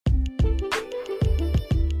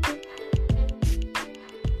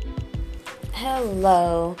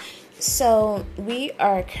Hello. So we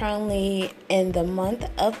are currently in the month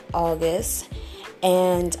of August,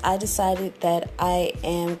 and I decided that I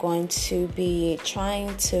am going to be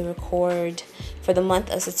trying to record for the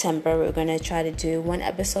month of September. We're going to try to do one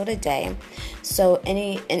episode a day, so in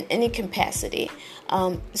any capacity.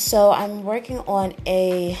 So I'm working on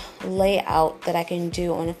a layout that I can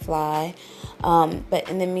do on the fly. But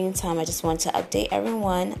in the meantime, I just want to update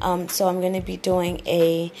everyone. So I'm going to be doing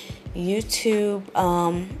a YouTube,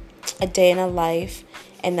 a day in a life,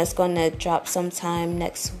 and that's going to drop sometime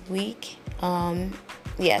next week.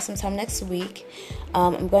 Sometime next week.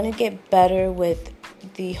 I'm going to get better with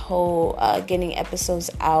the whole getting episodes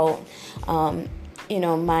out.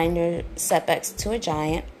 Minor setbacks to a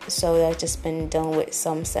giant. So I've just been dealing with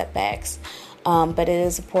some setbacks. But it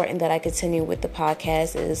is important that I continue with the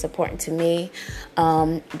podcast. It is important to me.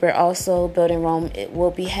 We're also building Rome. It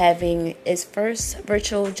will be having its first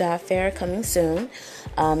virtual job fair coming soon.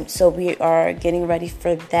 So we are getting ready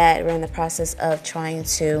for that. We're in the process of trying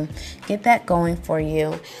to get that going for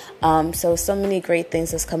you. So many great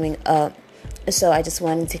things is coming up. So I just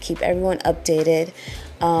wanted to keep everyone updated.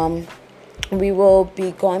 We will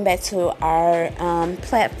be going back to our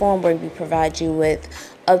platform where we provide you with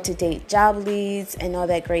up-to-date job leads and all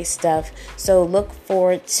that great stuff. So look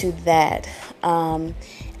forward to that. And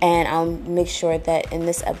I'll make sure that in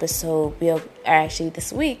this episode,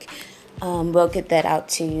 this week, we'll get that out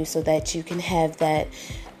to you so that you can have that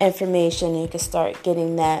information and you can start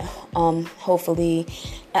getting that. Hopefully,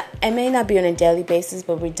 it may not be on a daily basis,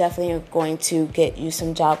 but we're definitely going to get you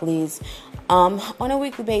some job leads on a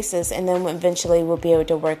weekly basis, and then eventually we'll be able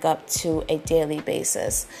to work up to a daily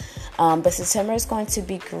basis. But September is going to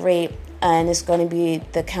be great, and it's going to be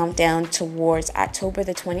the countdown towards October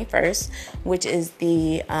the 21st, which is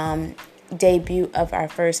the debut of our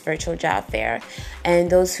first virtual job fair. And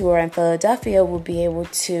those who are in Philadelphia will be able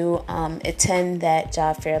to attend that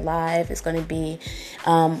job fair live. It's going to be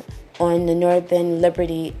on the Northern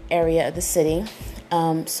Liberty area of the city.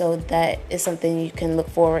 So that is something you can look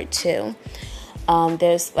forward to.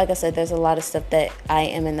 There's a lot of stuff that I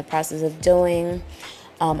am in the process of doing.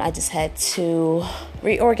 I just had to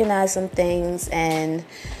reorganize some things and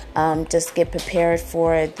just get prepared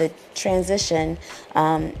for the transition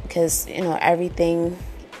because, everything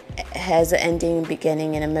has an ending,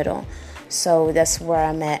 beginning, and a middle. So that's where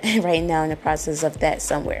I'm at right now in the process of that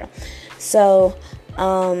somewhere. So,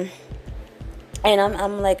 and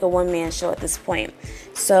I'm like a one-man show at this point.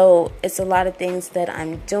 So it's a lot of things that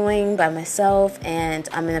I'm doing by myself, and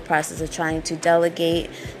I'm in the process of trying to delegate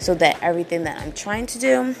so that everything that I'm trying to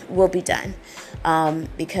do will be done.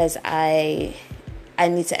 Because I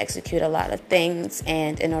need to execute a lot of things,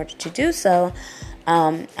 and in order to do so,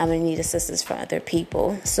 I'm going to need assistance from other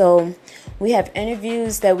people. So we have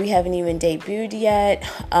interviews that we haven't even debuted yet,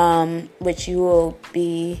 which you will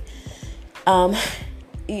be...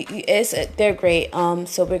 they're great.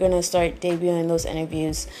 So we're going to start debuting those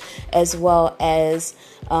interviews, as well as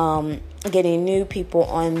getting new people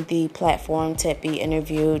on the platform to be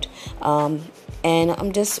interviewed. And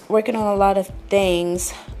I'm just working on a lot of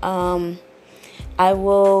things. I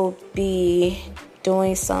will be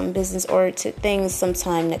doing some business-oriented things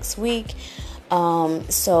sometime next week.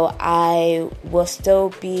 So I will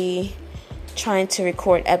still be trying to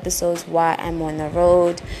record episodes while I'm on the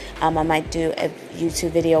road. I might do a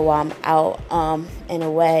YouTube video while I'm out and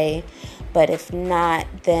away, but if not,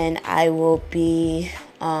 then I will be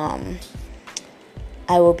at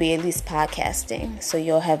least podcasting. So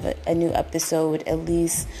you'll have a new episode at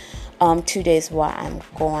least 2 days while I'm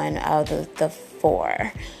going out of the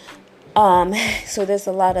 4. So there's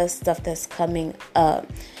a lot of stuff that's coming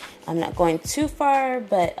up. I'm not going too far,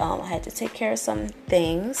 but I had to take care of some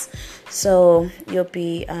things. So you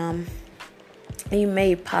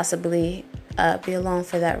may possibly be along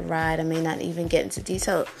for that ride. I may not even get into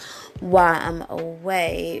detail while I'm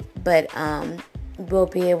away, but we'll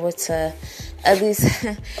be able to at least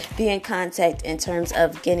be in contact in terms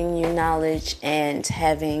of getting you knowledge and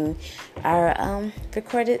having our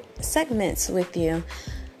recorded segments with you.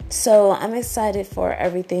 So I'm excited for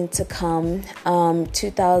everything to come.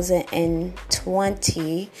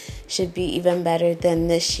 2020 should be even better than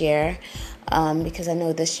this year, because I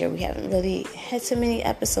know this year we haven't really had so many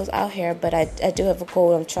episodes out here, but I do have a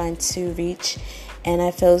goal I'm trying to reach, and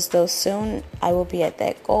I feel as though soon I will be at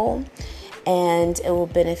that goal, and it will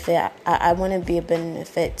benefit. I want to be a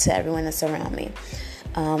benefit to everyone that's around me.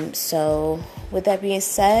 So with that being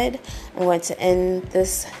said, I'm going to end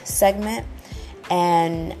this segment,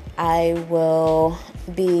 and I will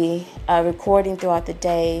be recording throughout the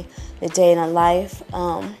day in a life,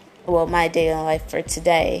 my day in a life for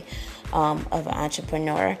today. of an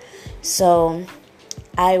entrepreneur. So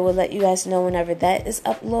I will let you guys know whenever that is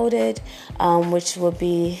uploaded, which will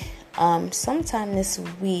be sometime this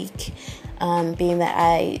week, being that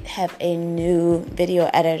I have a new video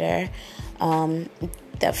editor,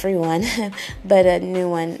 the free one, but a new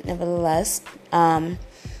one nevertheless.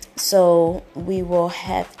 So we will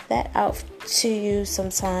have that out to you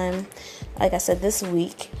sometime, like I said, this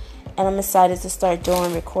week. And I'm excited to start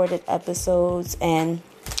doing recorded episodes and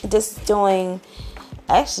just doing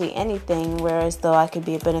actually anything, whereas though I could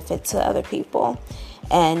be a benefit to other people.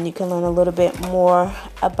 And you can learn a little bit more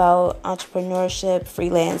about entrepreneurship,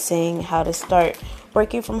 freelancing, how to start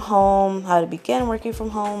working from home, how to begin working from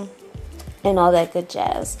home, and all that good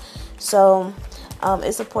jazz. So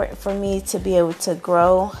it's important for me to be able to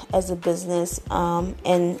grow as a business.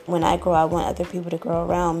 And when I grow, I want other people to grow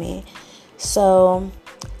around me. So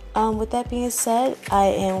with that being said, I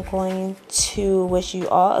am going to wish you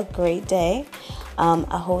all a great day.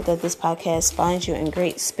 I hope that this podcast finds you in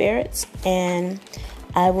great spirits, and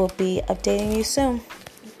I will be updating you soon.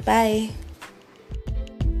 Bye.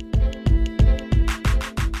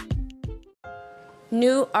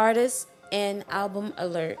 New artist and album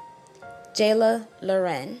alert. Jayla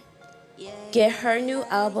Loren. Get her new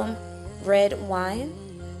album, Red Wine,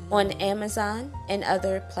 on Amazon and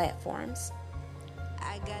other platforms.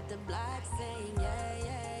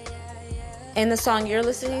 And the song you're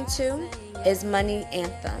listening to is Money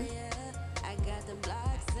Anthem.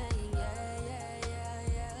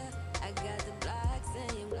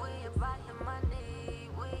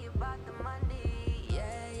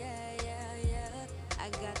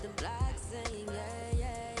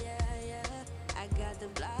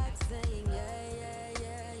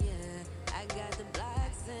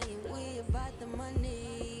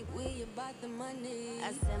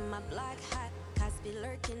 I said my block hot, cops be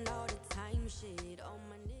lurking all